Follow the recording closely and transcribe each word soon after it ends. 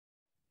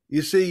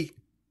You see,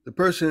 the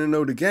person that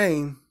know the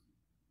game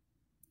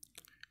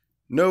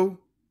know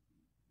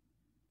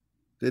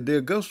that there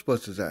are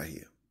Ghostbusters out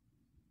here.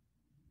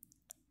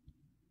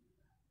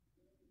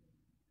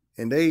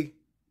 And they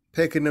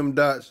pecking them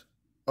dots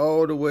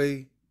all the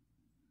way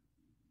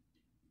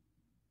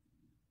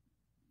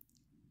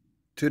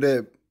to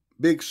that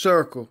big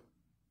circle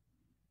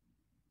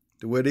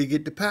to where they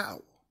get the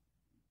power.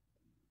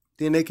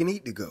 Then they can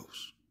eat the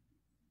ghosts.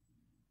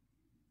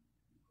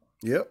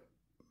 Yep.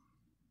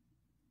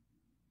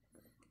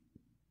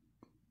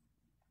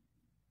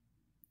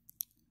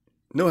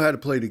 Know how to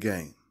play the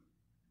game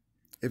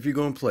if you're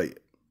going to play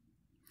it.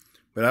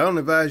 But I don't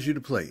advise you to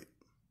play it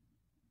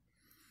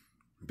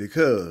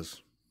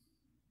because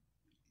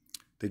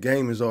the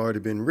game has already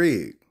been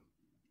rigged,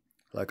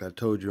 like I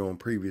told you on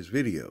previous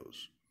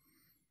videos.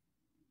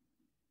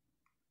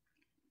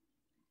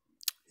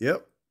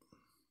 Yep.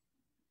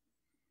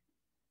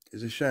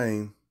 It's a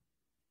shame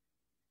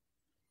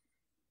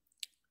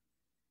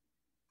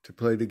to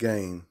play the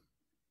game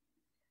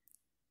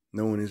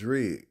knowing it's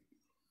rigged.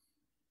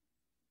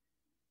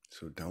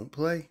 So don't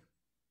play.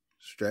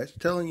 Strat's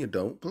telling you,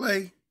 don't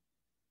play.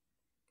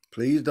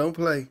 Please don't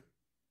play.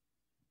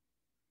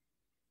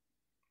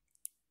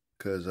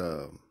 Because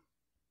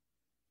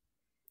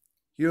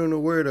you don't know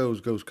where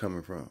those ghosts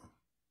coming from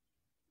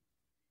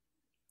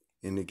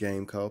in the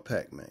game called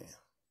Pac-Man.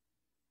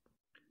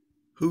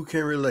 Who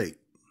can relate?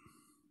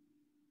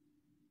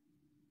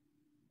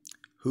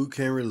 Who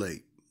can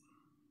relate?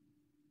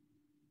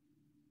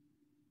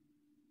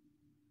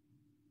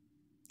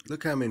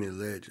 Look how many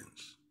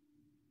legends.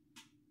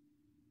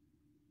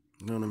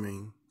 You know what I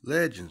mean?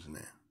 Legends now.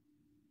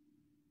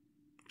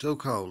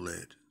 So-called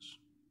legends.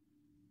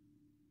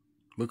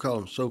 We'll call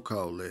them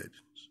so-called legends.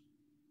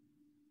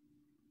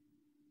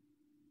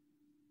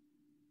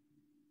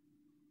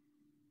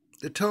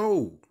 They're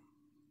told.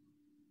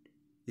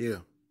 Yeah,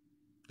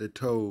 they're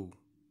told.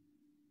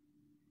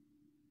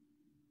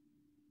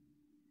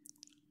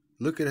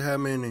 Look at how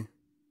many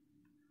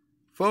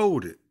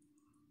folded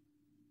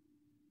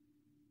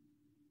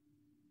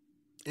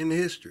in the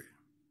history.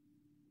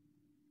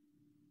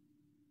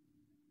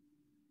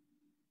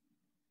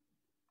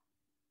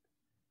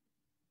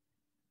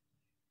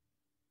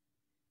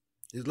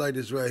 It's like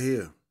this right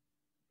here.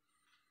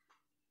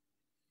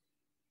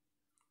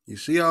 You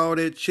see all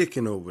that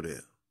chicken over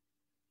there,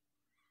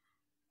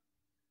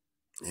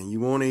 and you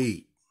want to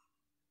eat.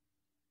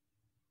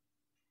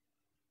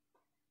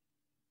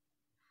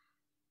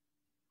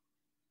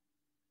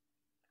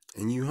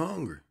 And you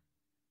hungry.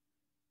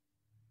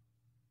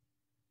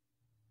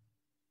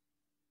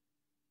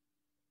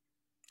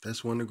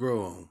 That's one to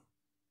grow on.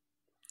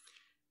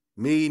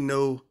 Me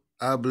no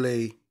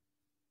hable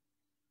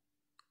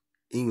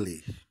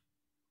English.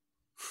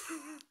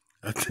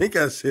 I think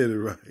I said it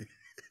right.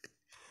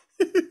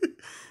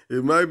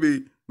 It might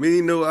be me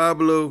no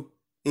hablo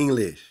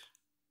English.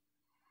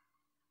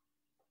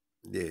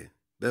 Yeah,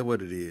 that's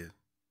what it is.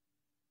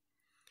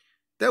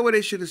 That's what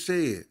they should have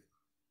said.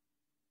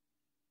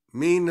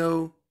 Me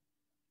no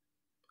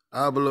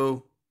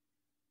hablo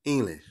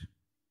English.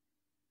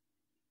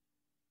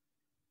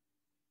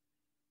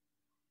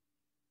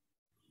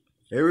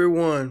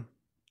 Everyone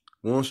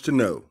wants to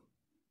know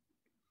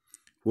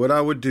what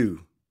I would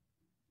do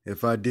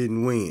if I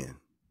didn't win.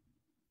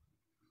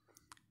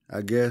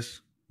 I guess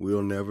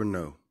we'll never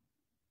know.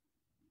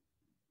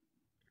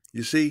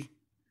 You see,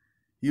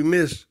 you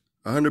miss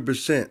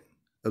 100%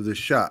 of the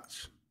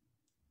shots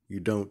you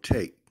don't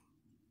take.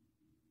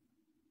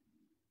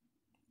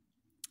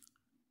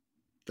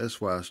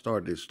 That's why I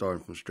started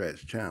starting from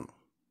Strat's channel.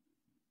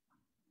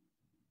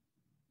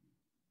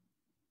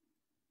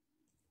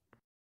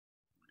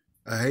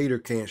 A hater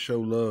can't show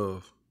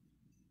love.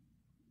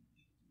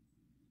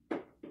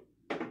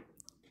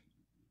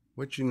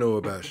 What you know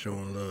about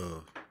showing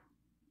love?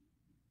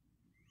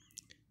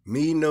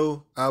 Me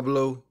no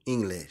hablo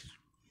English.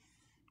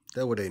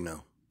 That's what they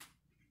know.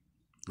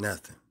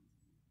 Nothing.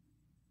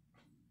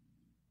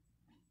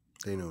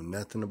 They know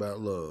nothing about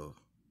love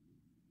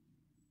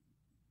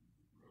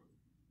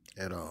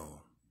at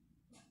all.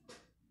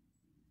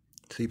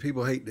 See,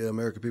 people hate the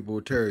American people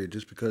with terriers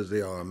just because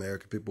they are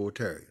American people with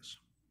terriers.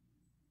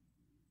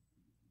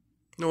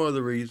 No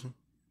other reason.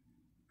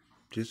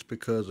 Just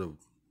because of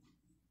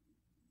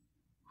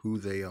who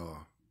they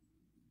are.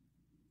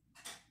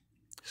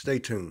 Stay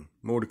tuned.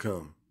 More to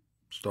come.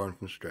 Starting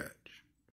from Strat.